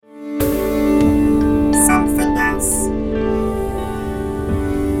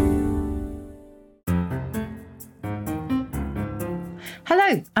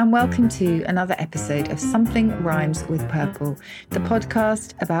and welcome to another episode of Something Rhymes with Purple, the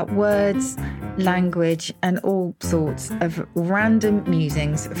podcast about words, language, and all sorts of random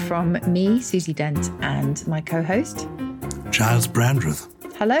musings from me, Susie Dent, and my co-host, Giles Brandreth.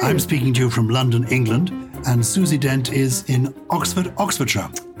 Hello. I'm speaking to you from London, England, and Susie Dent is in Oxford, Oxfordshire.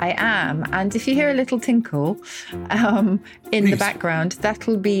 I am, and if you hear a little tinkle in the background,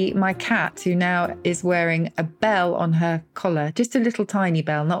 that'll be my cat, who now is wearing a bell on her collar, just a little tiny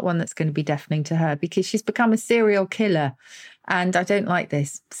bell, not one that's going to be deafening to her, because she's become a serial killer, and I don't like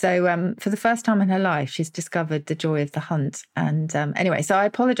this. So for the first time in her life, she's discovered the joy of the hunt. And anyway, so I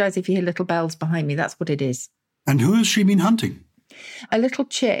apologise if you hear little bells behind me. That's what it is. And who has she been hunting? A little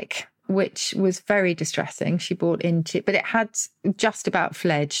chick, which was very distressing. She brought into, but it had just about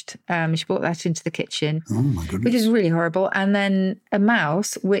fledged. She brought that into the kitchen, Oh, my goodness. which is really horrible. And then a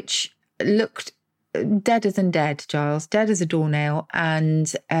mouse, which looked deader than dead, Giles, dead as a doornail.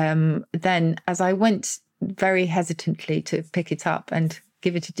 And then as I went very hesitantly to pick it up and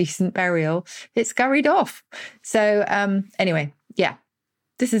give it a decent burial, it scurried off. So anyway, yeah.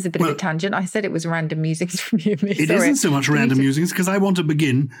 This is a bit of a tangent. I said it was random musings from you and me. It isn't so much random musings, because I want to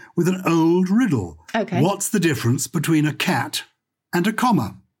begin with an old riddle. Okay. What's the difference between a cat and a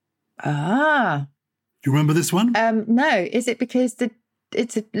comma? Ah. Do you remember this one? No. Is it because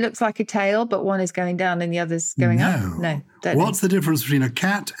it looks like a tail, but one is going down and the other's going up? No. What's the difference between a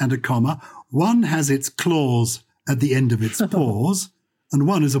cat and a comma? One has its claws at the end of its paws, and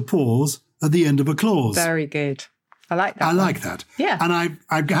one is a pause at the end of a clause. Very good. I like that. I like that. Yeah. And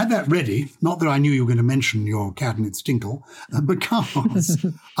I've had that ready, not that I knew you were going to mention your cat and its tinkle, because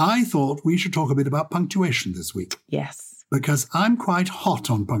I thought we should talk a bit about punctuation this week. Yes. Because I'm quite hot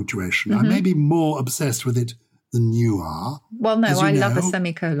on punctuation. I may be more obsessed with it than you are. Well, no, I love a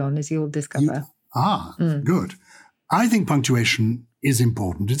semicolon, as you'll discover. Good. I think punctuation is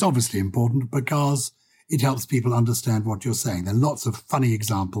important. It's obviously important because it helps people understand what you're saying. There are lots of funny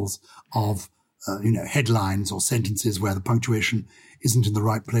examples of headlines or sentences where the punctuation isn't in the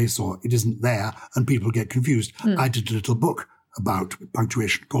right place or it isn't there and people get confused. I did a little book about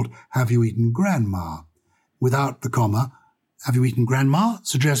punctuation called Have You Eaten Grandma? Without the comma, have you eaten grandma?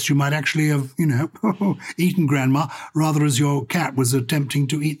 Suggests you might actually have, eaten grandma rather as your cat was attempting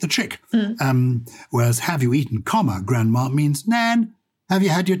to eat the chick. Whereas have you eaten comma grandma means, Nan, have you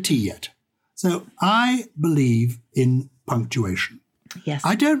had your tea yet? So I believe in punctuation. Yes.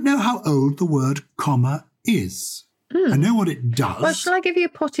 I don't know how old the word comma is. I know what it does. Well, shall I give you a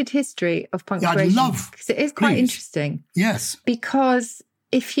potted history of punctuation? I'd love. Because it is quite interesting. Yes. Because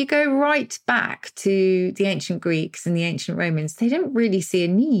if you go right back to the ancient Greeks and the ancient Romans, they didn't really see a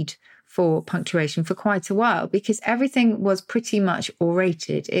need for punctuation for quite a while because everything was pretty much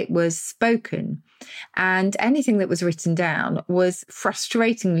orated. It was spoken. And anything that was written down was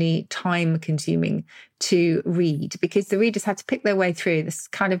frustratingly time-consuming to read because the readers had to pick their way through this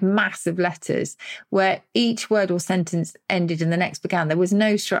kind of mass of letters where each word or sentence ended and the next began. There was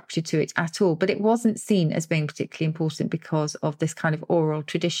no structure to it at all, but it wasn't seen as being particularly important because of this kind of oral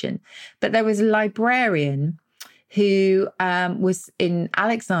tradition. But there was a librarian who was in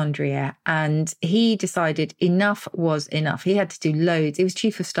Alexandria, and he decided enough was enough. He had to do loads. He was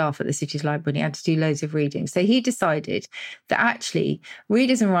chief of staff at the city's library, and he had to do loads of reading. So he decided that actually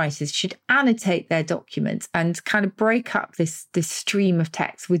readers and writers should annotate their documents and kind of break up this stream of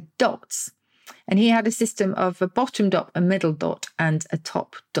text with dots. And he had a system of a bottom dot, a middle dot, and a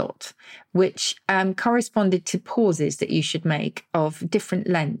top dot, which corresponded to pauses that you should make of different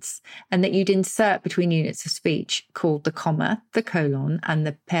lengths and that you'd insert between units of speech called the comma, the colon, and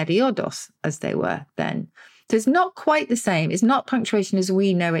the periodos, as they were then. So it's not quite the same. It's not punctuation as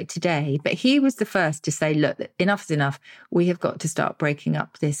we know it today, but he was the first to say, look, enough is enough. We have got to start breaking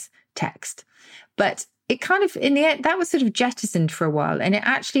up this text. But it kind of, in the end, that was sort of jettisoned for a while. And it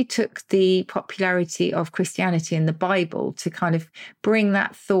actually took the popularity of Christianity and the Bible to kind of bring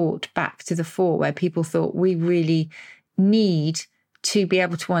that thought back to the fore, where people thought we really need to be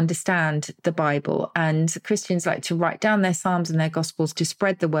able to understand the Bible. And Christians like to write down their Psalms and their Gospels to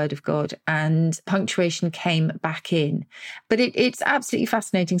spread the word of God. And punctuation came back in. But it's absolutely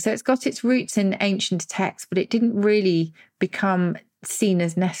fascinating. So it's got its roots in ancient texts, but it didn't really become seen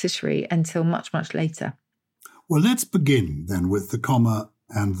as necessary until much, much later. Well, let's begin then with the comma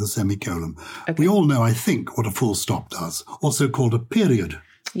and the semicolon. Okay. We all know, I think, what a full stop does, also called a period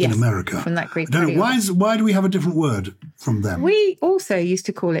in America. From that Greek. I don't know, why do we have a different word from them? We also used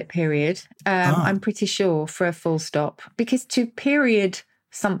to call it period, I'm pretty sure, for a full stop, because to period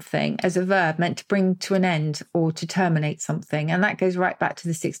something as a verb meant to bring to an end or to terminate something. And that goes right back to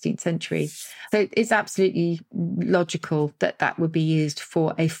the 16th century. So it's absolutely logical that that would be used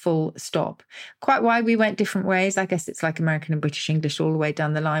for a full stop. Quite why we went different ways. I guess it's like American and British English all the way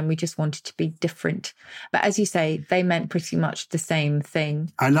down the line. We just wanted to be different. But as you say, they meant pretty much the same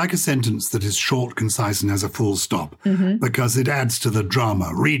thing. I like a sentence that is short, concise, and has a full stop because it adds to the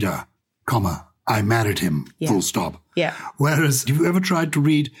drama. Reader, comma, I married him, full stop. Yeah. Whereas, have you ever tried to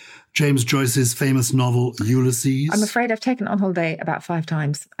read James Joyce's famous novel, Ulysses? I'm afraid I've taken it on holiday about 5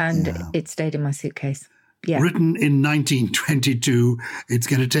 times and it stayed in my suitcase. Yeah. Written in 1922, it's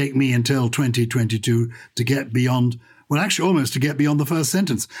going to take me until 2022 to get beyond, well, actually almost to get beyond the first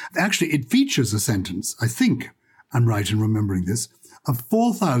sentence. Actually, it features a sentence, I think I'm right in remembering this, of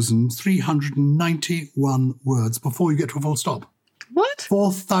 4,391 words before you get to a full stop. What?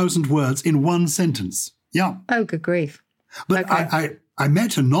 4,000 words in one sentence. Yeah. Oh, good grief. But okay. I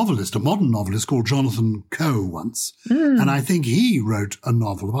met a novelist, a modern novelist called Jonathan Coe once, and I think he wrote a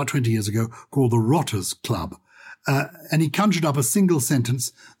novel about 20 years ago called The Rotters Club, and he conjured up a single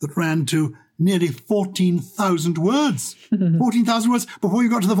sentence that ran to nearly 14,000 words. 14,000 words before you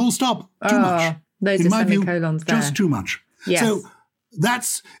got to the full stop. Too much. Loads in of my view, semicolons there. just too much. Yes. So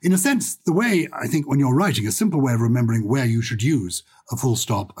that's, in a sense, the way, I think, when you're writing, a simple way of remembering where you should use a full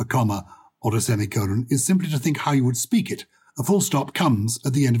stop, a comma, or a semicolon is simply to think how you would speak it. A full stop comes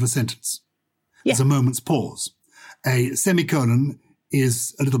at the end of a sentence. There's a moment's pause. A semicolon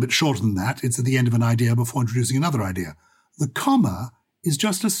is a little bit shorter than that. It's at the end of an idea before introducing another idea. The comma is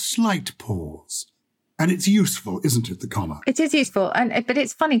just a slight pause. And it's useful, isn't it, the comma? It is useful. But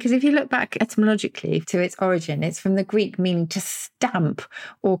it's funny because if you look back etymologically to its origin, it's from the Greek meaning to stamp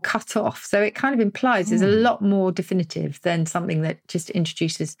or cut off. So it kind of implies it's a lot more definitive than something that just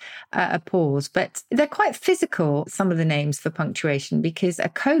introduces a pause. But they're quite physical, some of the names for punctuation, because a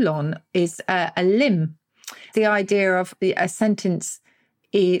colon is a limb. The idea of a sentence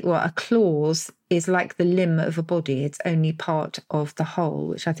or a clause is like the limb of a body. It's only part of the whole,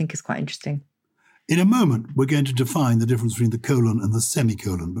 which I think is quite interesting. In a moment, we're going to define the difference between the colon and the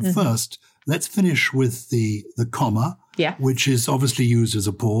semicolon. But first, let's finish with the comma, which is obviously used as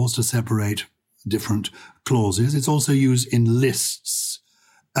a pause to separate different clauses. It's also used in lists.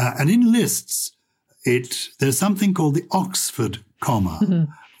 And in lists, there's something called the Oxford comma,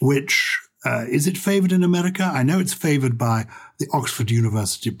 which is it favoured in America? I know it's favoured by the Oxford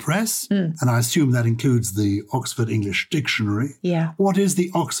University Press, and I assume that includes the Oxford English Dictionary. Yeah. What is the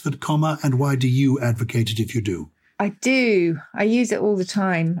Oxford comma, and why do you advocate it if you do? I do. I use it all the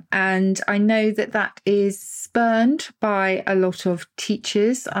time. And I know that is spurned by a lot of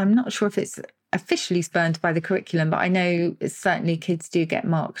teachers. I'm not sure if it's officially spurned by the curriculum, but I know certainly kids do get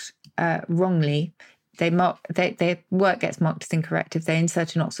marked wrongly. Their work gets marked as incorrect if they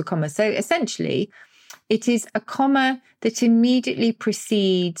insert an Oxford comma. So essentially, it is a comma that immediately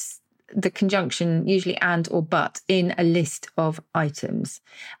precedes the conjunction, usually and or but, in a list of items.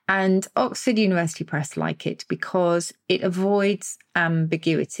 And Oxford University Press like it because it avoids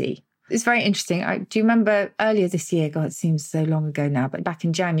ambiguity. It's very interesting. Do you remember earlier this year, God, it seems so long ago now, but back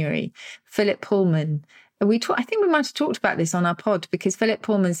in January, Philip Pullman, I think we might have talked about this on our pod because Philip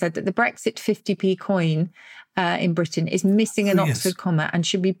Pullman said that the Brexit 50p coin in Britain is missing an Oxford comma and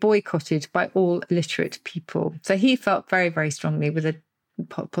should be boycotted by all literate people. So he felt very, very strongly with a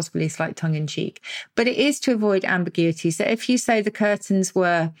possibly a slight tongue-in-cheek. But it is to avoid ambiguity. So if you say the curtains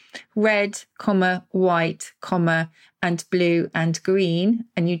were red, comma, white, comma, and blue and green,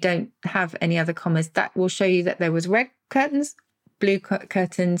 and you don't have any other commas, that will show you that there was red curtains, blue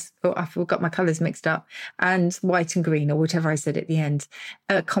curtains, or I forgot my colours mixed up, and white and green, or whatever I said at the end,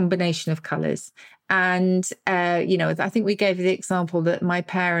 a combination of colours. And, I think we gave the example that my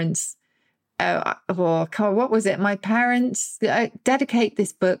parents, what was it? My parents, dedicate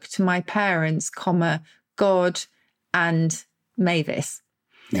this book to my parents, comma, God and Mavis.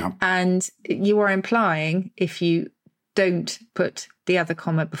 Yeah. And you are implying, if you don't put the other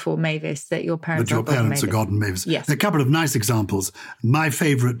comma before Mavis, that your parents are God and Mavis. Yes. There are a couple of nice examples. My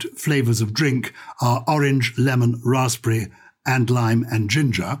favourite flavours of drink are orange, lemon, raspberry, and lime and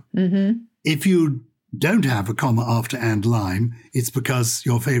ginger. Mm-hmm. If you don't have a comma after and lime, it's because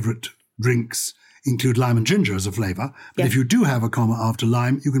your favourite drinks include lime and ginger as a flavour. But if you do have a comma after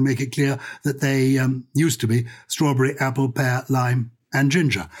lime, you can make it clear that they used to be strawberry, apple, pear, lime, and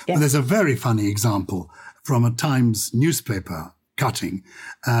ginger. Yes. But there's a very funny example from a Times newspaper cutting.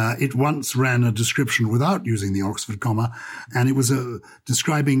 It once ran a description without using the Oxford comma, and it was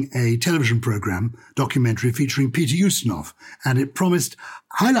describing a television program, documentary featuring Peter Ustinov, and it promised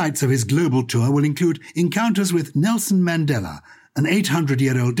highlights of his global tour will include encounters with Nelson Mandela, an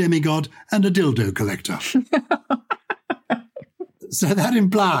 800-year-old demigod, and a dildo collector. So that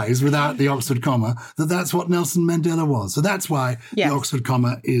implies, without the Oxford comma, that that's what Nelson Mandela was. So that's why the Oxford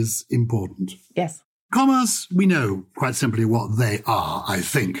comma is important. Yes. Commas, we know quite simply what they are, I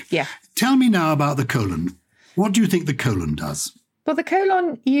think. Yeah. Tell me now about the colon. What do you think the colon does? Well, the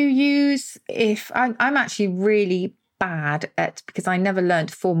colon you use if I'm actually really bad at, because I never learnt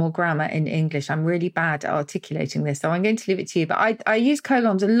formal grammar in English. I'm really bad at articulating this. So I'm going to leave it to you. But I use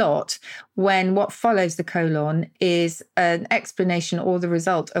colons a lot when what follows the colon is an explanation or the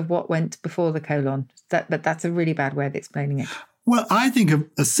result of what went before the colon. But that's a really bad way of explaining it. Well, I think of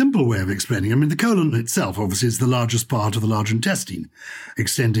a simple way of explaining. I mean, the colon itself, obviously, is the largest part of the large intestine,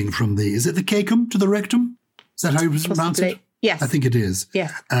 extending from is it the cecum to the rectum? Is that how you pronounce it? Yes. I think it is.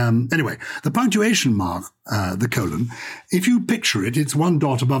 Yes. Anyway, the punctuation mark, the colon, if you picture it, it's one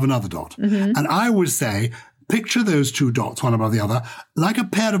dot above another dot. Mm-hmm. And I would say, picture those two dots, one above the other, like a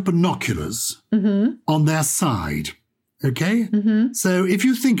pair of binoculars on their side. Okay? Mm-hmm. So if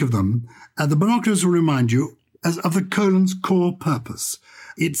you think of them, the binoculars will remind you of the colon's core purpose.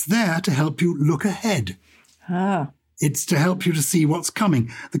 It's there to help you look ahead. Ah. It's to help you to see what's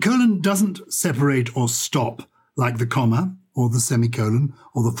coming. The colon doesn't separate or stop like the comma or the semicolon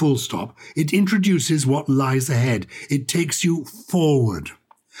or the full stop. It introduces what lies ahead. It takes you forward.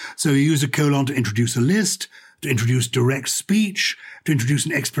 So you use a colon to introduce a list, to introduce direct speech, to introduce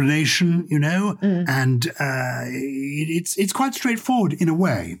an explanation, and it's quite straightforward in a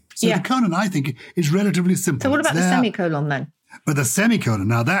way. So the colon, I think, is relatively simple. So what about the semicolon then? But the semicolon,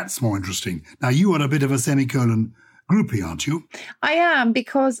 now that's more interesting. Now you are a bit of a semicolon groupie, aren't you? I am,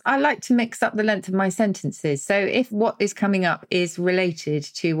 because I like to mix up the length of my sentences. So if what is coming up is related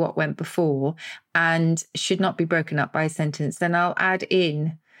to what went before and should not be broken up by a sentence, then I'll add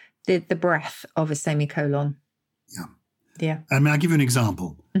in the breath of a semicolon. Yeah. Yeah. I mean, I'll give you an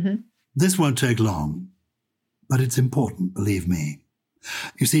example. Mm-hmm. This won't take long, but it's important, believe me.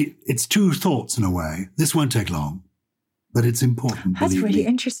 You see, it's two thoughts in a way. This won't take long, but it's important, That's believe really me.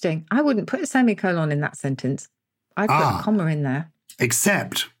 interesting. I wouldn't put a semicolon in that sentence. I'd put a comma in there.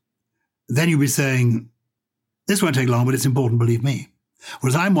 Except then you'll be saying, this won't take long, but it's important, believe me.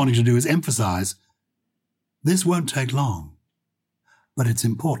 What I'm wanting to do is emphasize, this won't take long, but it's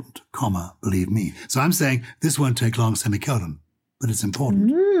important, comma, believe me. So I'm saying, this won't take long, semicolon, but it's important,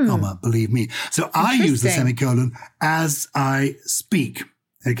 comma, believe me. So I use the semicolon as I speak,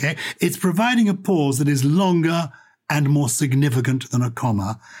 okay? It's providing a pause that is longer and more significant than a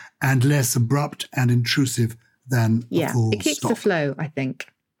comma and less abrupt and intrusive than a full stop. It keeps the flow, I think.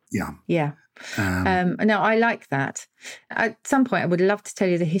 Yeah. Yeah. No, I like that. At some point, I would love to tell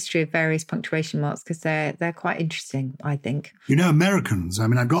you the history of various punctuation marks because they're quite interesting, I think. Americans, I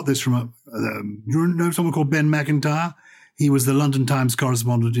mean, I got this from you know someone called Ben McIntyre? He was the London Times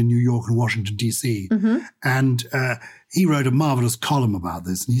correspondent in New York and Washington, D.C. Mm-hmm. And he wrote a marvelous column about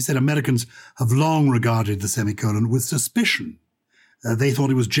this. And he said Americans have long regarded the semicolon with suspicion. They thought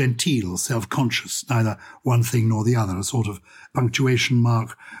it was genteel, self-conscious, neither one thing nor the other, a sort of punctuation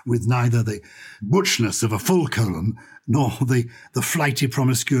mark with neither the butchness of a full colon nor the flighty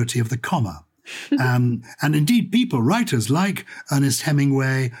promiscuity of the comma. And indeed, writers like Ernest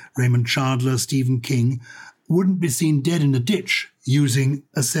Hemingway, Raymond Chandler, Stephen King, wouldn't be seen dead in a ditch using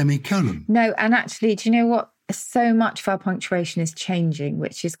a semicolon. No, and actually, do you know what? So much of our punctuation is changing,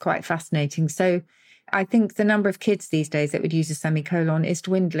 which is quite fascinating. So I think the number of kids these days that would use a semicolon is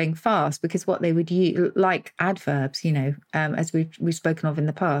dwindling fast because what they would use, like adverbs, as we've spoken of in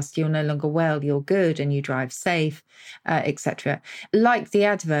the past, you're no longer well, you're good, and you drive safe, etc. Like the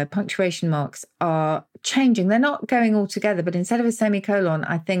adverb, punctuation marks are changing. They're not going all together, but instead of a semicolon,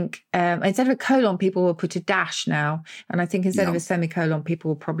 I think instead of a colon, people will put a dash now. And I think instead of a semicolon, people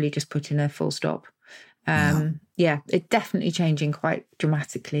will probably just put in a full stop. It's definitely changing quite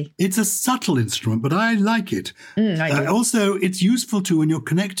dramatically. It's a subtle instrument, but I like it. I do. Also, it's useful too when you're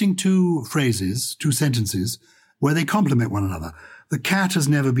connecting two phrases, two sentences, where they complement one another. The cat has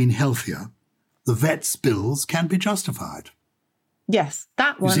never been healthier. The vet's bills can be justified. Yes,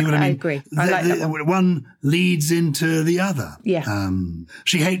 that one, see what I mean? agree. I like that one. One leads into the other. Yeah.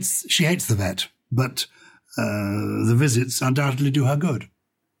 She hates the vet, but the visits undoubtedly do her good.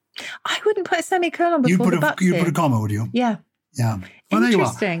 I wouldn't put a semicolon before the buts. You'd put a comma, would you? Yeah. Yeah. Well,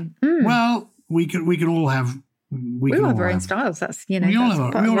 interesting. There you are. Well, we can all have we all can have our own styles. That's, we all that's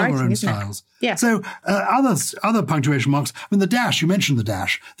have part of our writing, own isn't it? styles. Yeah. So other punctuation marks. I mean, the dash. You mentioned the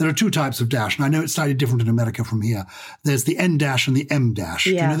dash. There are two types of dash, and I know it's slightly different in America from here. There's the N dash and the M dash.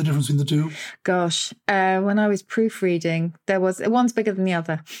 Do you know the difference between the two? Gosh, when I was proofreading, one's bigger than the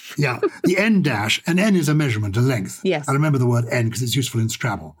other. Yeah, the N dash. An N is a measurement, a length. Yes. I remember the word N because it's useful in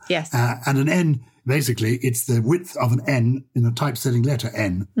Scrabble. Yes. And an N, basically, it's the width of an N in a typesetting letter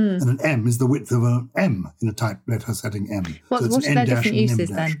N, and an M is the width of an M in a type letter setting M. What are their different uses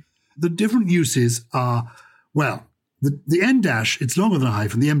then? The different uses are, well, the N dash, it's longer than a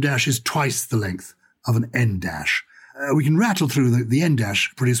hyphen. The M dash is twice the length of an N dash. We can rattle through the N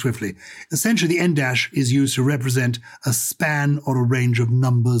dash pretty swiftly. Essentially, the N dash is used to represent a span or a range of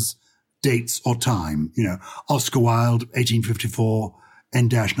numbers, dates, or time. Oscar Wilde, 1854, N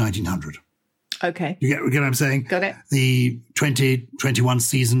dash 1900. Okay. You get what I'm saying? Got it. The 2021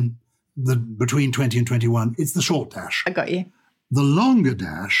 season, between 20 and 21, it's the short dash. I got you. The longer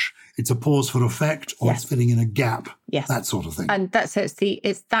dash, it's a pause for effect or it's filling in a gap. Yes. That sort of thing. And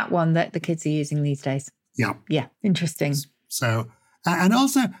it's that one that the kids are using these days. Yeah. Yeah. Interesting. So, and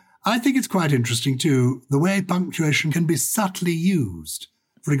also, I think it's quite interesting too, the way punctuation can be subtly used.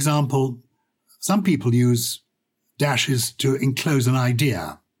 For example, some people use dashes to enclose an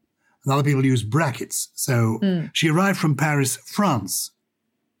idea. And other people use brackets. So she arrived from Paris, France,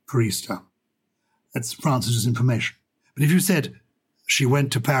 for Easter. That's France's information. But if you said she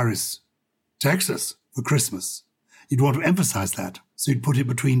went to Paris, Texas, for Christmas, you'd want to emphasize that. So you'd put it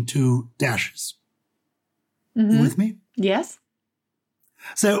between two dashes. Mm-hmm. You with me? Yes.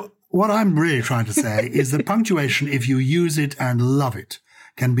 So what I'm really trying to say is that punctuation, if you use it and love it,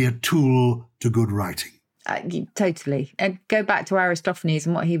 can be a tool to good writing. Totally. And go back to Aristophanes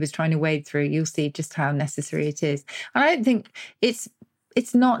and what he was trying to wade through. You'll see just how necessary it is. And I don't think it's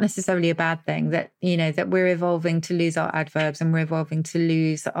not necessarily a bad thing that, that we're evolving to lose our adverbs and we're evolving to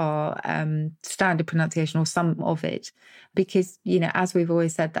lose our standard pronunciation or some of it. Because, as we've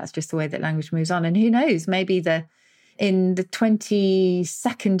always said, that's just the way that language moves on. And who knows, maybe in the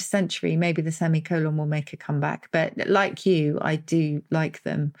 22nd century, maybe the semicolon will make a comeback. But like you, I do like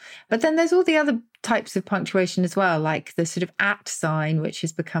them. But then there's all the other types of punctuation as well, like the sort of @ sign, which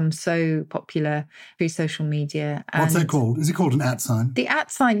has become so popular through social media. What's that called? Is it called an @ sign? The @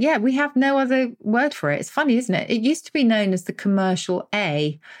 sign, yeah, we have no other word for it. It's funny, isn't it? It used to be known as the commercial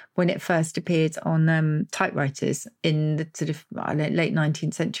A when it first appeared on typewriters in the sort of late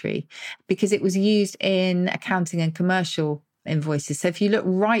 19th century, because it was used in accounting and commercial invoices. So if you look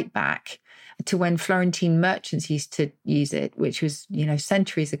right back to when Florentine merchants used to use it, which was,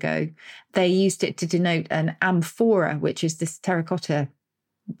 centuries ago, they used it to denote an amphora, which is this terracotta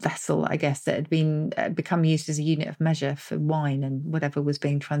vessel, I guess, that had become used as a unit of measure for wine and whatever was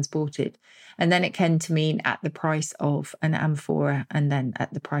being transported. And then it came to mean at the price of an amphora and then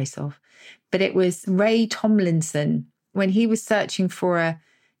at the price of. But it was Ray Tomlinson, when he was searching for a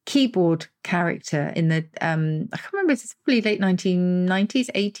keyboard character in the, I can't remember, it's probably late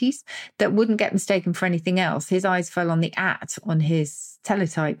 1990s, 80s, that wouldn't get mistaken for anything else. His eyes fell on the @ on his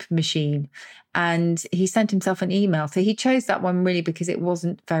teletype machine and he sent himself an email. So he chose that one really because it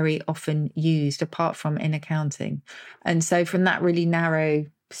wasn't very often used apart from in accounting. And so from that really narrow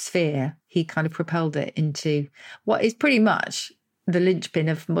sphere, he kind of propelled it into what is pretty much the linchpin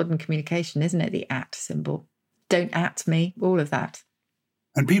of modern communication, isn't it? The @ symbol. Don't @ me, all of that.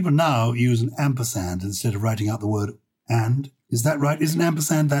 And people now use an ampersand instead of writing out the word and. Is that right? Isn't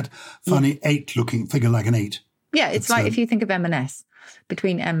ampersand that funny 8-looking figure like an 8? Yeah, it's like if you think of M&S,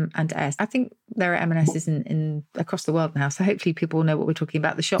 between M and S. I think there are M&S's in across the world now, so hopefully people will know what we're talking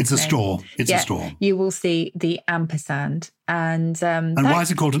about. The shop It's a name. store. It's a store. You will see the ampersand. And why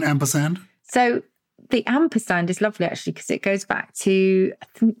is it called an ampersand? So the ampersand is lovely, actually, because it goes back to, I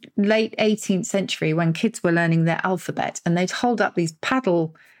think, late 18th century when kids were learning their alphabet and they'd hold up these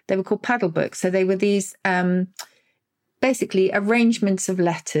they were called paddle books. So they were these basically arrangements of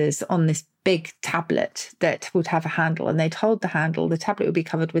letters on this big tablet that would have a handle, and they'd hold the handle. The tablet would be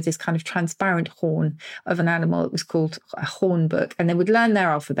covered with this kind of transparent horn of an animal. It was called a horn book, and they would learn their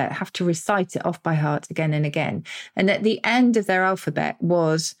alphabet, have to recite it off by heart again and again. And at the end of their alphabet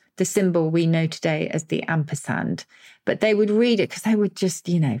was the symbol we know today as the ampersand. But they would read it because they would just,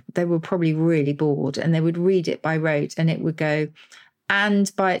 they were probably really bored, and they would read it by rote, and it would go,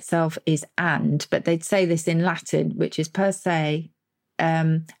 and by itself is and, but they'd say this in Latin, which is per se,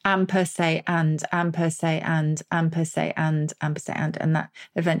 am per se and, am per se and, am per se and, am per se and that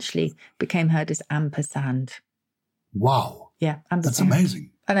eventually became heard as ampersand. Wow. Yeah, ampersand. That's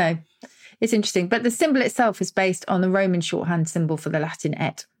amazing. I know. It's interesting. But the symbol itself is based on the Roman shorthand symbol for the Latin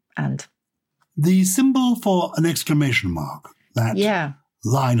et, and. The symbol for an exclamation mark, that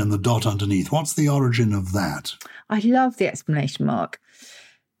line and the dot underneath, what's the origin of that? I love the exclamation mark.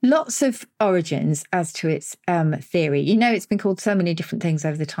 Lots of origins as to its theory. You know, it's been called so many different things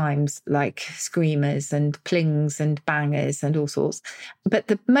over the times, like screamers and plings and bangers and all sorts. But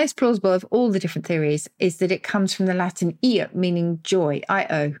the most plausible of all the different theories is that it comes from the Latin io, meaning joy,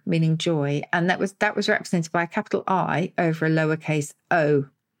 io, meaning joy. And that was represented by a capital I over a lowercase o.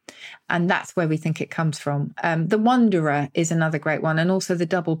 And that's where we think it comes from. The Wanderer is another great one, and also the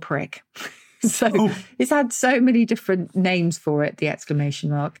double prick. So it's had so many different names for it, the exclamation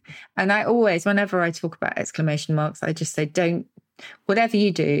mark. And I always, whenever I talk about exclamation marks, I just say, whatever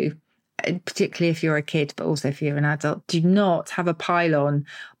you do, particularly if you're a kid, but also if you're an adult, do not have a pylon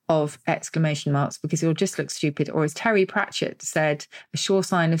of exclamation marks because you'll just look stupid. Or as Terry Pratchett said, a sure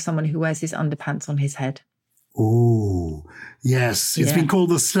sign of someone who wears his underpants on his head. Oh, yes. It's been called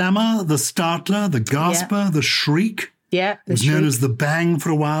the slammer, the startler, the gasper, the shriek. Yeah. It was known as the bang for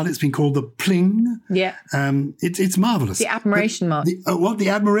a while. It's been called the pling. Yeah. It's marvellous. The admiration mark. The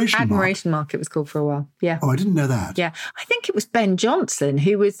admiration mark? Admiration mark, it was called for a while. Yeah. Oh, I didn't know that. Yeah. I think it was Ben Jonson,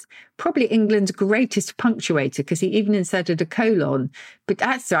 who was probably England's greatest punctuator because he even inserted a colon. But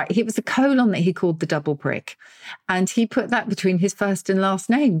that's right. It was the colon that he called the double prick. And he put that between his first and last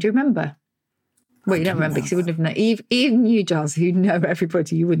name. Do you remember? Well, you don't remember because you wouldn't have known. Even you, Giles, who know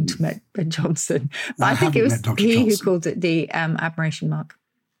everybody, you wouldn't have met Ben Jonson. But I think it was he who called it the admiration mark.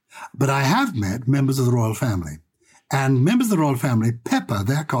 But I have met members of the royal family. And members of the royal family pepper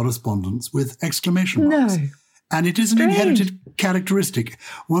their correspondence with exclamation marks. No. And it is an inherited characteristic.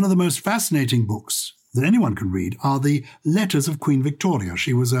 One of the most fascinating books that anyone can read are the letters of Queen Victoria.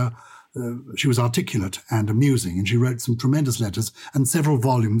 She was articulate and amusing, and she wrote some tremendous letters, and several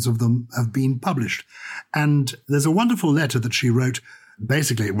volumes of them have been published. And there's a wonderful letter that she wrote,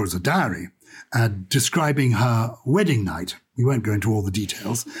 basically it was a diary, describing her wedding night. We won't go into all the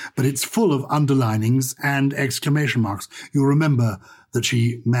details, but it's full of underlinings and exclamation marks. You'll remember that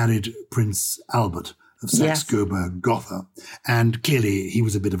she married Prince Albert of Saxe-Coburg-Gotha. And clearly he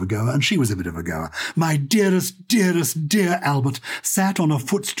was a bit of a goer and she was a bit of a goer. My dearest, dearest, dear Albert sat on a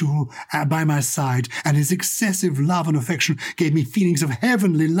footstool by my side, and his excessive love and affection gave me feelings of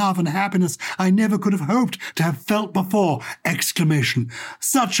heavenly love and happiness I never could have hoped to have felt before! Exclamation.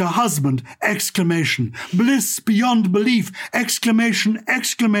 Such a husband! Exclamation. Bliss beyond belief! Exclamation!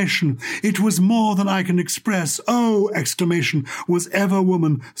 Exclamation. It was more than I can express. Oh! Exclamation. Was ever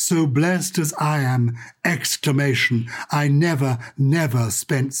woman so blessed as I am? Exclamation. I never, never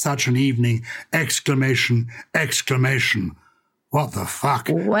spent such an evening. Exclamation. Exclamation. What the fuck?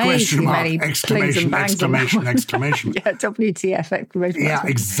 Way Question mark. Many exclamation. Exclamation. Exclamation. Yeah, WTF. Exclamation. Yeah,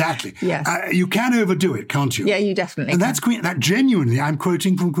 exactly. Yes. You can overdo it, can't you? Yeah, you definitely and can. That genuinely, I'm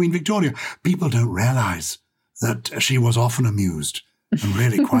quoting from Queen Victoria. People don't realise that she was often amused. And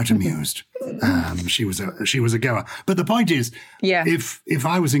really quite amused. She was a goer. But the point is, if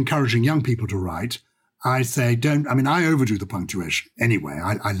I was encouraging young people to write, I say I overdo the punctuation anyway.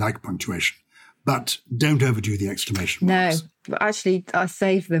 I like punctuation, but don't overdo the exclamation marks. No, actually, I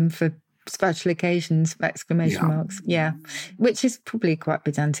save them for special occasions, exclamation marks. Yeah, which is probably quite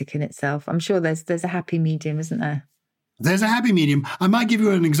pedantic in itself. I'm sure there's a happy medium, isn't there? There's a happy medium. I might give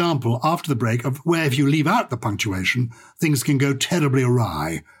you an example after the break of where if you leave out the punctuation, things can go terribly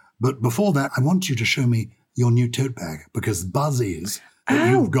awry. But before that, I want you to show me your new tote bag, because buzz is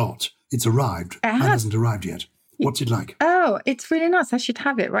that you've got. It's arrived. Mine hasn't arrived yet. What's it like? Oh, it's really nice. I should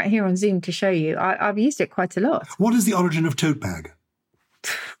have it right here on Zoom to show you. I've used it quite a lot. What is the origin of tote bag?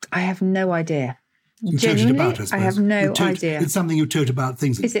 I have no idea. You tote it about, I suppose. I have no idea. It's something you tote about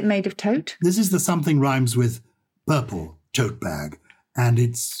things. Is it made of tote? This is the something rhymes with purple tote bag, and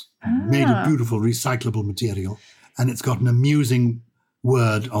it's made of beautiful recyclable material, and it's got an amusing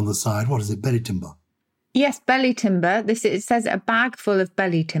word on the side. What is it? Belly timber. Yes, belly timber. It says a bag full of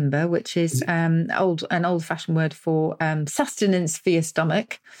belly timber, which is an old-fashioned word for sustenance for your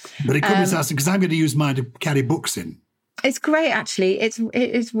stomach. But it could be sustenance, because I'm going to use mine to carry books in. It's great, actually. It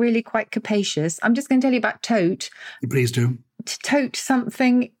is really quite capacious. I'm just going to tell you about tote. Please do. To tote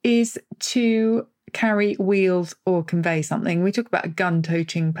something is to carry wheels or convey something. We talk about a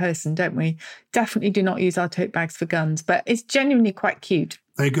gun-toting person, don't we? Definitely do not use our tote bags for guns, but it's genuinely quite cute.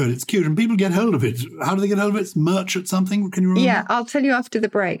 Very good. It's cute, and people get hold of it. How do they get hold of it? It's merch at something? Can you remember? Yeah, I'll tell you after the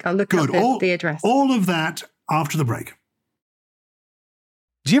break. I'll look up the address. All of that after the break.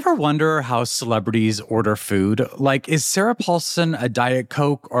 Do you ever wonder how celebrities order food? Like, is Sarah Paulson a Diet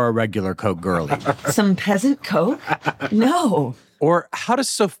Coke or a regular Coke girlie? Some peasant Coke? No. Or how does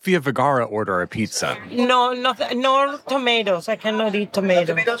Sofia Vergara order a pizza? No, nothing, no tomatoes. I cannot eat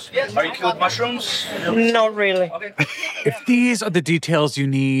tomatoes. Yes. Are you cool with mushrooms? Not really. If these are the details you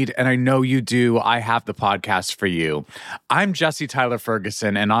need, and I know you do, I have the podcast for you. I'm Jesse Tyler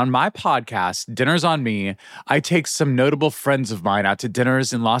Ferguson, and on my podcast, Dinners on Me, I take some notable friends of mine out to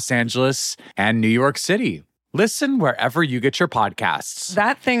dinners in Los Angeles and New York City. Listen wherever you get your podcasts.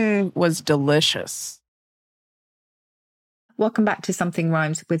 That thing was delicious. Welcome back to Something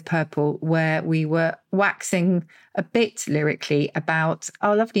Rhymes with Purple, where we were waxing a bit lyrically about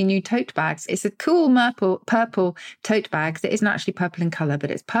our lovely new tote bags. It's a cool purple tote bag that isn't actually purple in colour,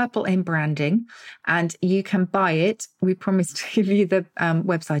 but it's purple in branding, and you can buy it. We promised to give you the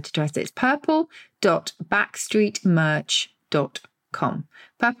website address. It's purple.backstreetmerch.com.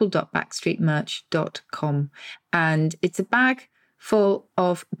 purple.backstreetmerch.com. And it's a bag full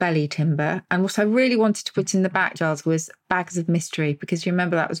of belly timber. And what I really wanted to put in the back, Giles, was bags of mystery, because you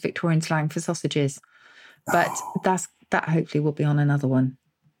remember that was Victorian slang for sausages. But that hopefully will be on another one.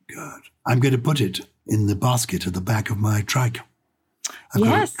 Good. I'm going to put it in the basket at the back of my trike. I've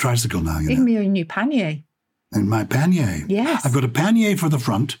got a tricycle now, Give me your new pannier. And my pannier. Yes. I've got a pannier for the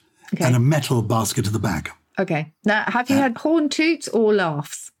front and a metal basket at the back. Okay. Now, have you had horn toots or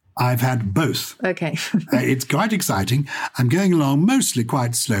laughs? I've had both. Okay. It's quite exciting. I'm going along mostly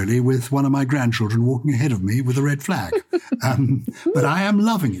quite slowly with one of my grandchildren walking ahead of me with a red flag. But I am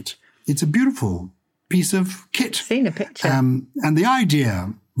loving it. It's a beautiful piece of kit. I've seen a picture. And the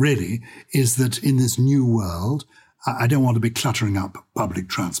idea really is that in this new world, I don't want to be cluttering up public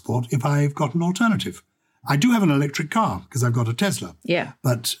transport if I've got an alternative. I do have an electric car because I've got a Tesla. Yeah.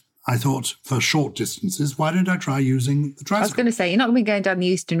 But I thought for short distances, why don't I try using the tricycle? I was going to say, you're not going to be going down the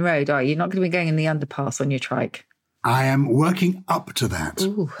Euston Road, are you? You're not going to be going in the underpass on your trike. I am working up to that.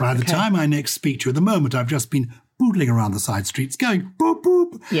 Ooh, By the time I next speak to you, at the moment, I've just been bootling around the side streets going boop,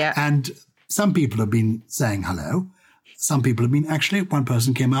 boop. Yeah. And some people have been saying hello. Some people have been, actually, one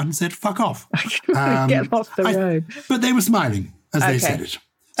person came out and said, fuck off. Get off the road. But they were smiling as they said it.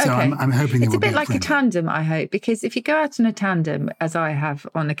 So I'm hoping they it's will a bit be like friendly. a tandem, I hope, because if you go out in a tandem, as I have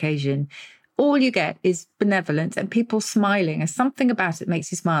on occasion, all you get is benevolence and people smiling. There's something about it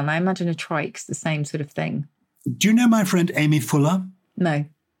makes you smile. And I imagine a trike's the same sort of thing. Do you know my friend Amy Fuller? No.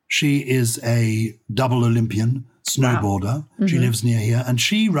 She is a double Olympian snowboarder. Wow. Mm-hmm. She lives near here and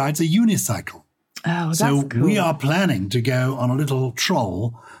she rides a unicycle. Oh, that's so cool. We are planning to go on a little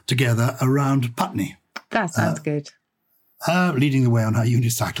troll together around Putney. That sounds good. Her leading the way on her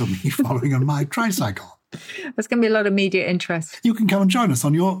unicycle, me following on my tricycle. There's going to be a lot of media interest. You can come and join us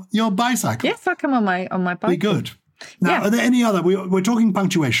on your bicycle. Yes, I'll come on my bike. Be good. Now, are there any other? We're talking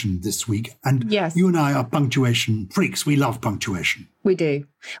punctuation this week, and yes. You and I are punctuation freaks. We love punctuation. We do.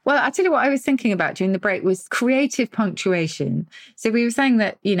 Well, I'll tell you what I was thinking about during the break was creative punctuation. So we were saying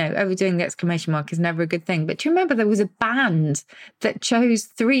that, overdoing the exclamation mark is never a good thing. But do you remember there was a band that chose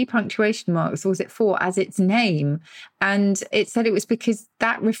 3 punctuation marks, or was it 4, as its name? And it said it was because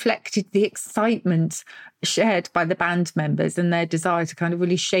that reflected the excitement shared by the band members and their desire to kind of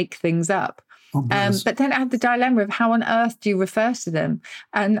really shake things up. But then it had the dilemma of how on earth do you refer to them?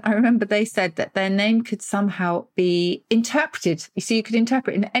 And I remember they said that their name could somehow be interpreted. So you could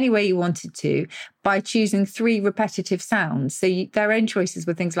interpret in any way you wanted to by choosing 3 repetitive sounds. So their own choices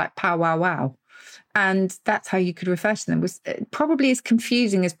were things like pow, wow, wow. And that's how you could refer to them. It was probably as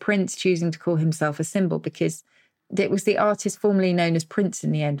confusing as Prince choosing to call himself a symbol, because it was the artist formerly known as Prince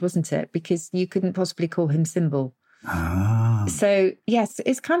in the end, wasn't it? Because you couldn't possibly call him Symbol. So, yes,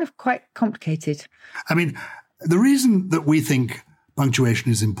 it's kind of quite complicated. I mean, the reason that we think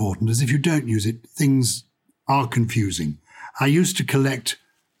punctuation is important is if you don't use it, things are confusing. I used to collect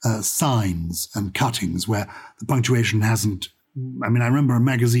signs and cuttings where the punctuation hasn't. I mean, I remember a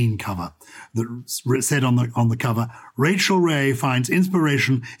magazine cover that said on the cover, Rachel Ray finds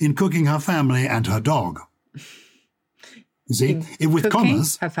inspiration in cooking her family and her dog. You see, with cooking,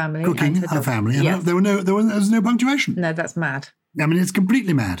 commas, her family, cooking, and her family, and yes. there was no punctuation. No, that's mad. I mean, it's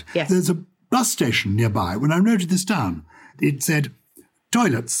completely mad. Yes. There's a bus station nearby. When I noted this down, it said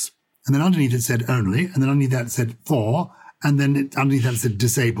toilets, and then underneath it said only, and then underneath that it said for, and then underneath that it said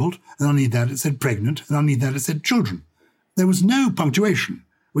disabled, and underneath that it said pregnant, and underneath that it said children. There was no punctuation.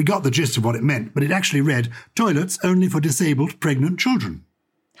 We got the gist of what it meant, but it actually read toilets only for disabled, pregnant children.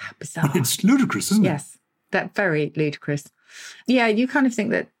 How bizarre. It's ludicrous, isn't it? Yes, that's very ludicrous. Yeah, you kind of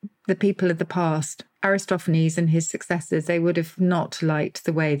think that the people of the past, Aristophanes and his successors, they would have not liked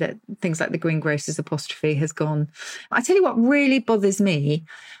the way that things like the greengrocer's apostrophe has gone. I tell you what really bothers me,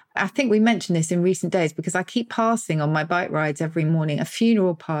 I think we mentioned this in recent days because I keep passing on my bike rides every morning a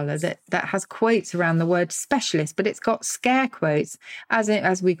funeral parlour that has quotes around the word specialist, but it's got scare quotes,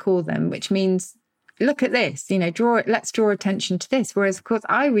 as we call them, which means, look at this, let's draw attention to this. Whereas, of course,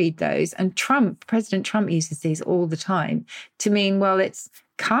 I read those, and President Trump uses these all the time to mean, well,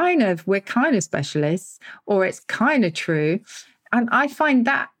 we're kind of specialists, or it's kind of true. And I find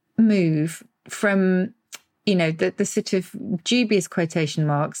that move from, the sort of dubious quotation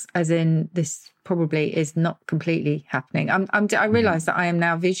marks, as in this probably is not completely happening. I realise that I am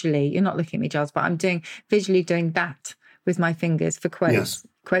now visually, you're not looking at me, Giles, but I'm visually doing that with my fingers for quotes. Yes.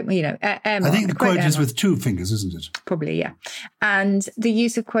 Quote, I think the quote is with two fingers, isn't it? Probably, yeah. And the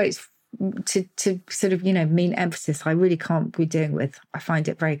use of quotes to sort of, mean emphasis, I really can't be doing with. I find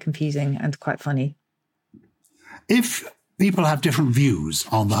it very confusing and quite funny. If people have different views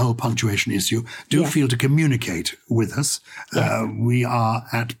on the whole punctuation issue, do feel to communicate with us. Yes. We are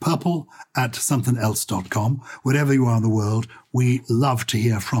at purple@somethingelse.com. Wherever you are in the world, we love to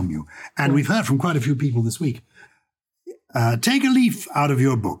hear from you. And we've heard from quite a few people this week. Take a leaf out of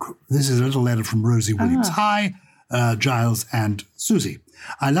your book. This is a little letter from Rosie Williams. Hi, Giles and Susie.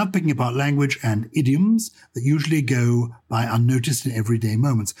 I love picking apart language and idioms that usually go by unnoticed in everyday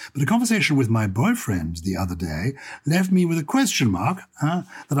moments. But a conversation with my boyfriend the other day left me with a question mark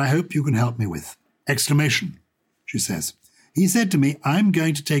that I hope you can help me with. Exclamation, she says. He said to me, I'm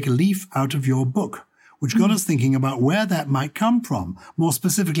going to take a leaf out of your book, which got us thinking about where that might come from, more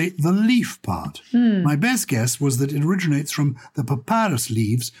specifically, the leaf part. My best guess was that it originates from the papyrus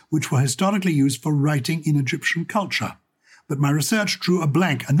leaves, which were historically used for writing in Egyptian culture. But my research drew a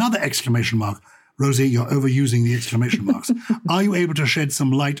blank, another exclamation mark. Rosie, you're overusing the exclamation marks. Are you able to shed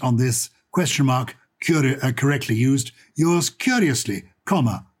some light on this question mark, correctly used? Yours curiously,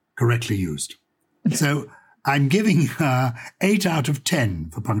 comma, correctly used. So I'm giving her 8 out of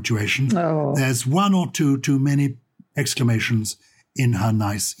 10 for punctuation. Oh. There's one or two too many exclamations in her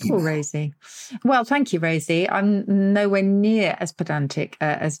nice email. Poor Rosie. Well, thank you, Rosie. I'm nowhere near as pedantic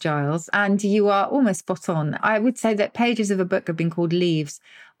as Giles, and you are almost spot on. I would say that pages of a book have been called leaves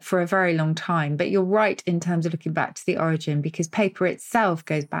for a very long time, but you're right in terms of looking back to the origin, because paper itself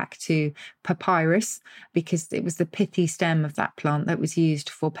goes back to papyrus, because it was the pithy stem of that plant that was used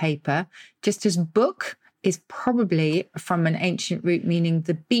for paper, just as book is probably from an ancient root meaning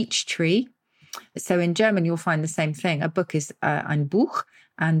the beech tree. So in German, you'll find the same thing. A book is ein Buch,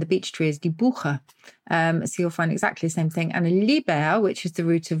 and the beech tree is die Buche. So you'll find exactly the same thing. And a liber, which is the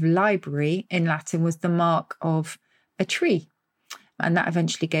root of library in Latin, was the mark of a tree. And that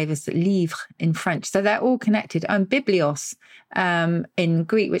eventually gave us livre in French. So they're all connected. And biblios in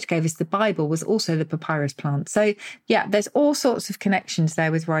Greek, which gave us the Bible, was also the papyrus plant. So yeah, there's all sorts of connections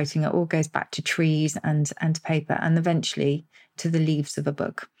there with writing. It all goes back to trees and paper, and eventually to the leaves of a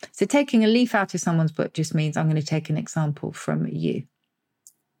book. So taking a leaf out of someone's book just means I'm going to take an example from you.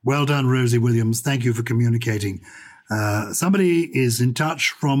 Well done, Rosie Williams. Thank you for communicating. Somebody is in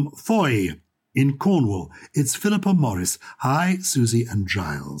touch from Foy in Cornwall. It's Philippa Morris. Hi, Susie and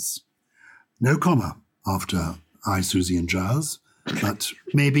Giles. No comma after hi, Susie and Giles, but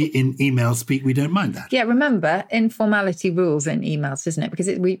maybe in email speak we don't mind that. Yeah, remember, informality rules in emails, isn't it? Because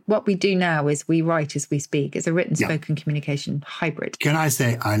what we do now is we write as we speak. It's a written-spoken communication hybrid. Can I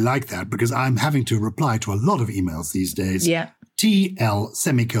say I like that, because I'm having to reply to a lot of emails these days. Yeah.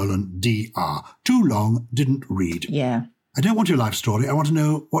 TL:(DR). Too long, didn't read. Yeah. I don't want your life story. I want to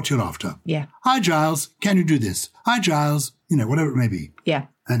know what you're after. Yeah. Hi, Giles. Can you do this? Hi, Giles. Whatever it may be. Yeah.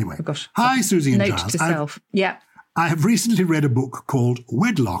 Anyway. Oh, gosh. Hi, Susie and Note Giles. to self. Yeah. I have recently read a book called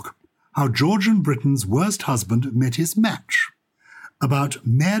Wedlock, How Georgian Britain's Worst Husband Met His Match, about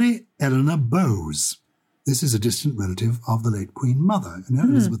Mary Eleanor Bowes. This is a distant relative of the late Queen Mother,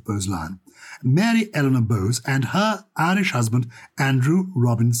 Elizabeth Bowes Lyon. Mary Eleanor Bowes and her Irish husband, Andrew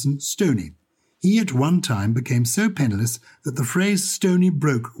Robinson Stoney. He at one time became so penniless that the phrase Stoney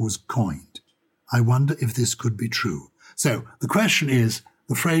broke was coined. I wonder if this could be true. So the question is,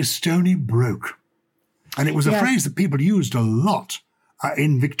 the phrase Stoney broke. And it was a phrase that people used a lot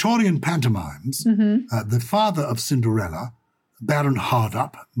in Victorian pantomimes. The father of Cinderella, Baron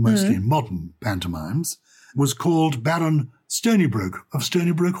Hardup, mostly in modern pantomimes, was called Baron Stonybroke of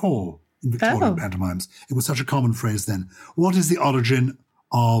Stonybroke Hall in Victorian pantomimes. It was such a common phrase then. What is the origin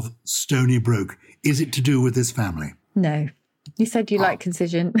of Stonybroke? Is it to do with this family? No. You said you like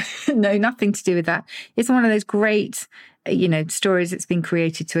concision. No, nothing to do with that. It's one of those great, stories that's been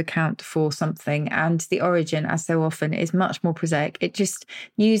created to account for something. And the origin, as so often, is much more prosaic. It just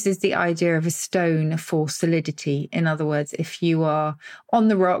uses the idea of a stone for solidity. In other words, if you are on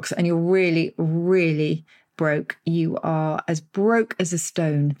the rocks and you're really, really broke, you are as broke as a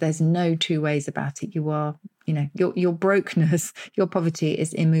stone. There's no two ways about it. You are, your brokenness, your poverty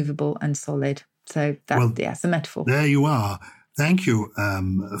is immovable and solid. So that's a metaphor. There you are. Thank you,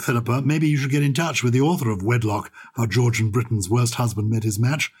 Philippa. Maybe you should get in touch with the author of Wedlock, How George and Britain's Worst Husband Met His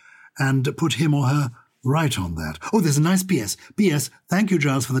Match, and put him or her right on that. Oh, there's a nice PS. PS, thank you,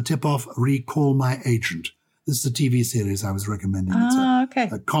 Giles, for the tip-off Recall My Agent. This is a TV series I was recommending.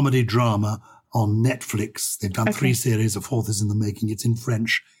 It's a comedy drama on Netflix. They've done 3 series. A 4th is in the making. It's in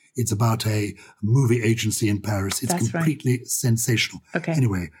French. It's about a movie agency in Paris. It's completely sensational. Okay.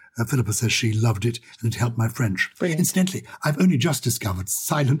 Anyway, Philippa says she loved it and it helped my French. Brilliant. Incidentally, I've only just discovered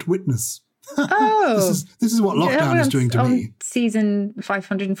Silent Witness. Oh. This is what lockdown is doing to me. Season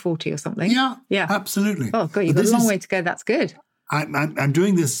 540 or something. Yeah, absolutely. Oh, God, you've got a long way to go. That's good. I'm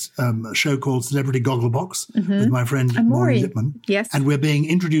doing this show called Celebrity Gogglebox with my friend Maureen Lipman. Yes. And we're being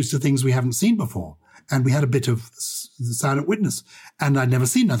introduced to things we haven't seen before. And we had a bit of The Silent Witness. And I'd never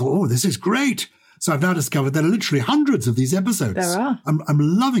seen it. I thought, oh, this is great. So I've now discovered there are literally hundreds of these episodes. There are. I'm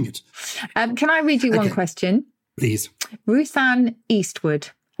loving it. Can I read you one question? Please. Ruthann Eastwood.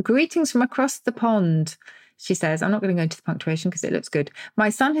 Greetings from across the pond. She says, I'm not going to go into the punctuation because it looks good. My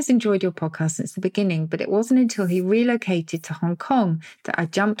son has enjoyed your podcast since the beginning, but it wasn't until he relocated to Hong Kong that I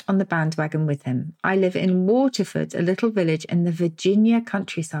jumped on the bandwagon with him. I live in Waterford, a little village in the Virginia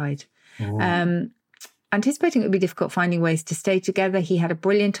countryside. Anticipating it would be difficult finding ways to stay together, he had a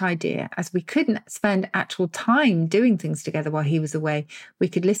brilliant idea. As we couldn't spend actual time doing things together while he was away, we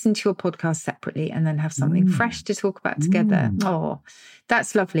could listen to your podcast separately and then have something fresh to talk about together. Oh,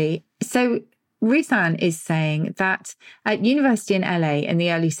 that's lovely. So Ruthann is saying that at university in LA in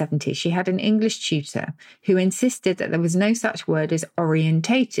the early 70s, she had an English tutor who insisted that there was no such word as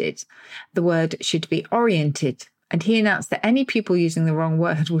orientated. The word should be oriented. And he announced that any pupil using the wrong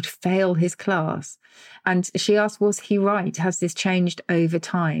word would fail his class. And she asked, was he right? Has this changed over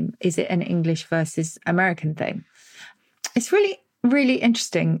time? Is it an English versus American thing? It's really, really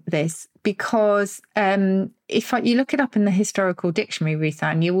interesting, this, because if you look it up in the historical dictionary,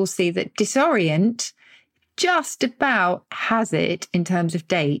 Ruthann, you will see that disorient just about has it in terms of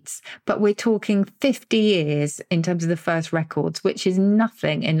dates, but we're talking 50 years in terms of the first records, which is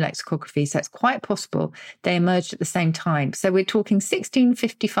nothing in lexicography. So it's quite possible they emerged at the same time. So we're talking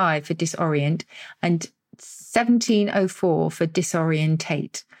 1655 for disorient and 1704 for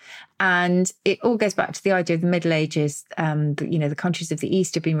disorientate. And it all goes back to the idea of the Middle Ages. The countries of the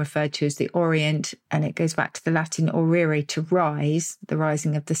East have been referred to as the Orient, and it goes back to the Latin orire, to rise, the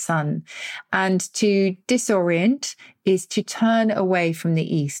rising of the sun. And to disorient is to turn away from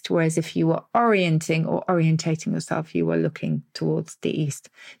the East, whereas if you were orienting or orientating yourself, you were looking towards the East.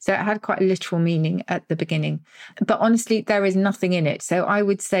 So it had quite a literal meaning at the beginning. But honestly, there is nothing in it. So I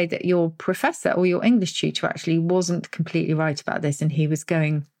would say that your professor or your English tutor actually wasn't completely right about this, and he was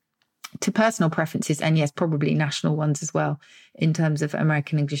going to personal preferences, and yes, probably national ones as well, in terms of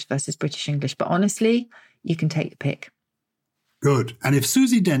American English versus British English. But honestly, you can take the pick. Good. And if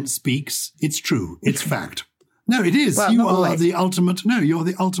Susie Dent speaks, it's true. It's fact. No, it is. Well, you're always. the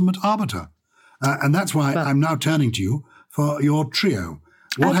ultimate arbiter. And that's why I'm now turning to you for your trio.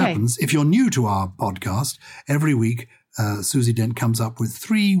 What happens if you're new to our podcast? Every week, Susie Dent comes up with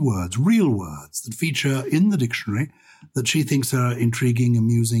 3 words, real words, that feature in the dictionary that she thinks are intriguing,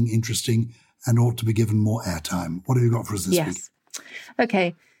 amusing, interesting, and ought to be given more airtime. What have you got for us this week?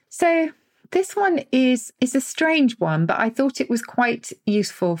 Okay. So this one is a strange one, but I thought it was quite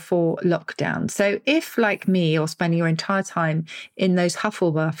useful for lockdown. So if, like me, you're spending your entire time in those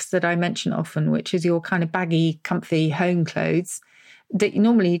Hufflepuffs that I mention often, which is your kind of baggy, comfy home clothes that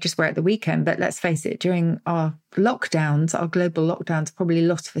normally you just wear at the weekend, but let's face it, during our lockdowns, our global lockdowns, probably a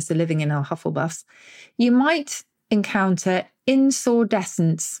lot of us are living in our Hufflepuffs, you might encounter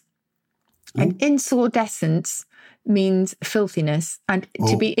insordescence. And insordescence means filthiness. And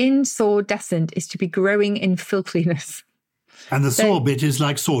to be insordescent is to be growing in filthiness. And the sore bit is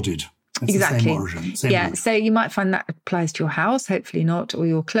like sorted. It's exactly. The same origin. Same root. So you might find that applies to your house, hopefully not, or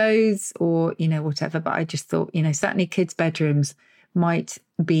your clothes, or, whatever. But I just thought, certainly kids' bedrooms might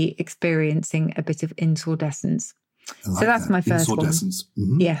be experiencing a bit of insordescence. Like so that's my first one.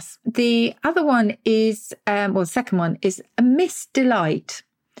 Mm-hmm. Yes. The other one is, the second one is a misdelight.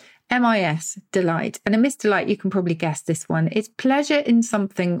 MIS, delight. And a misdelight, you can probably guess this one. It's pleasure in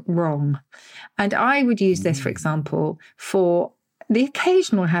something wrong. And I would use this, for example, for the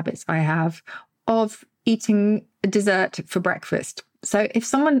occasional habits I have of eating a dessert for breakfast. So if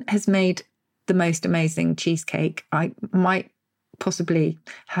someone has made the most amazing cheesecake, I might possibly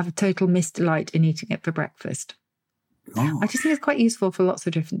have a total misdelight in eating it for breakfast. Oh, I just think it's quite useful for lots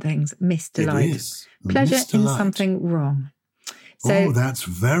of different things. Misdelight. it is. Pleasure in Misdelight. something wrong. So, Oh, that's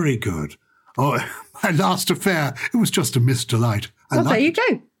very good. Oh, my last affair, it was just a misdelight. well, there you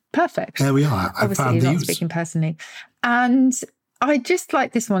go. Perfect. There we are. I Obviously, found you're the not use. speaking personally. And I just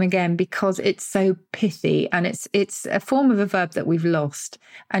like this one again because it's so pithy, and it's a form of a verb that we've lost.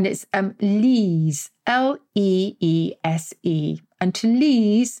 And it's leese, Leese. And to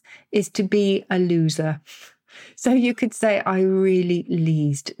leese is to be a loser. So you could say, I really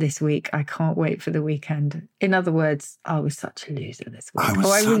leased this week. I can't wait for the weekend. In other words, I was such a loser this week. I was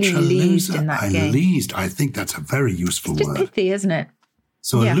I such really a leased loser. in that I game. leased. I think that's a very useful It's just word. pithy, isn't it?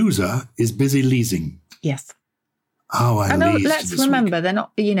 So yeah. a loser is busy leasing. Yes. Oh, I And leased let's this remember, week. they're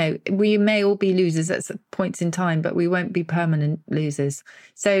not, we may all be losers at points in time, but we won't be permanent losers.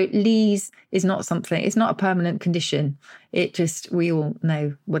 So lease is not something, it's not a permanent condition. It just, we all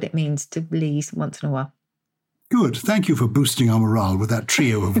know what it means to lease once in a while. Good. Thank you for boosting our morale with that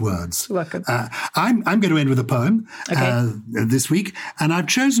trio of words. You're welcome. I'm going to end with a poem this week, and I've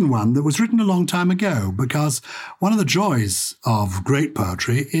chosen one that was written a long time ago because one of the joys of great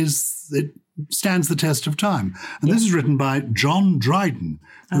poetry is it stands the test of time. And this is written by John Dryden,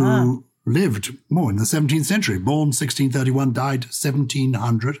 who lived more in the 17th century, born 1631, died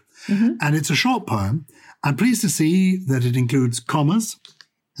 1700. And it's a short poem. I'm pleased to see that it includes commas.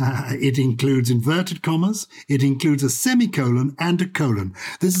 It includes inverted commas. It includes a semicolon and a colon.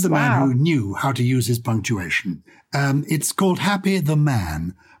 This is a man who knew how to use his punctuation. It's called Happy the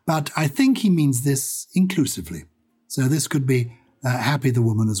Man, but I think he means this inclusively. So this could be Happy the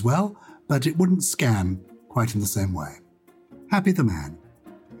Woman as well, but it wouldn't scan quite in the same way. Happy the man.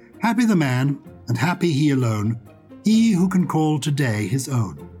 Happy the man, and happy he alone, he who can call today his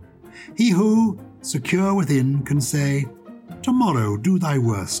own. He who, secure within, can say, tomorrow do thy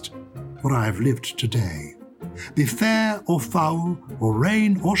worst, for I have lived today. Be fair or foul, or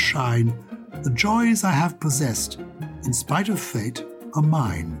rain or shine, the joys I have possessed, in spite of fate, are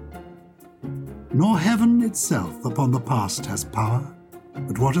mine. Nor heaven itself upon the past has power,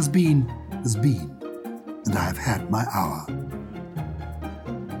 but what has been, and I have had my hour.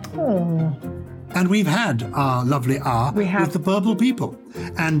 Oh, And we've had our lovely hour with the Purple People.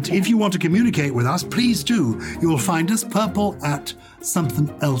 And if you want to communicate with us, please do. You'll find us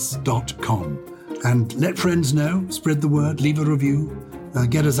purple@somethingelse.com. And let friends know, spread the word, leave a review,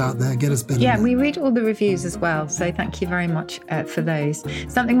 get us out there, get us better. yeah, we read all the reviews as well. So thank you very much for those.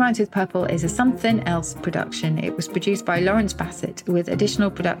 Something Rhymes with Purple is a Something Else production. It was produced by Lawrence Bassett with additional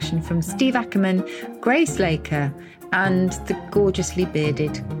production from Steve Ackerman, Grace Laker, and the gorgeously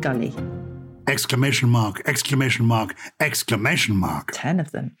bearded Gully. Exclamation mark, exclamation mark, exclamation mark. 10 of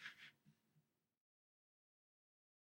them.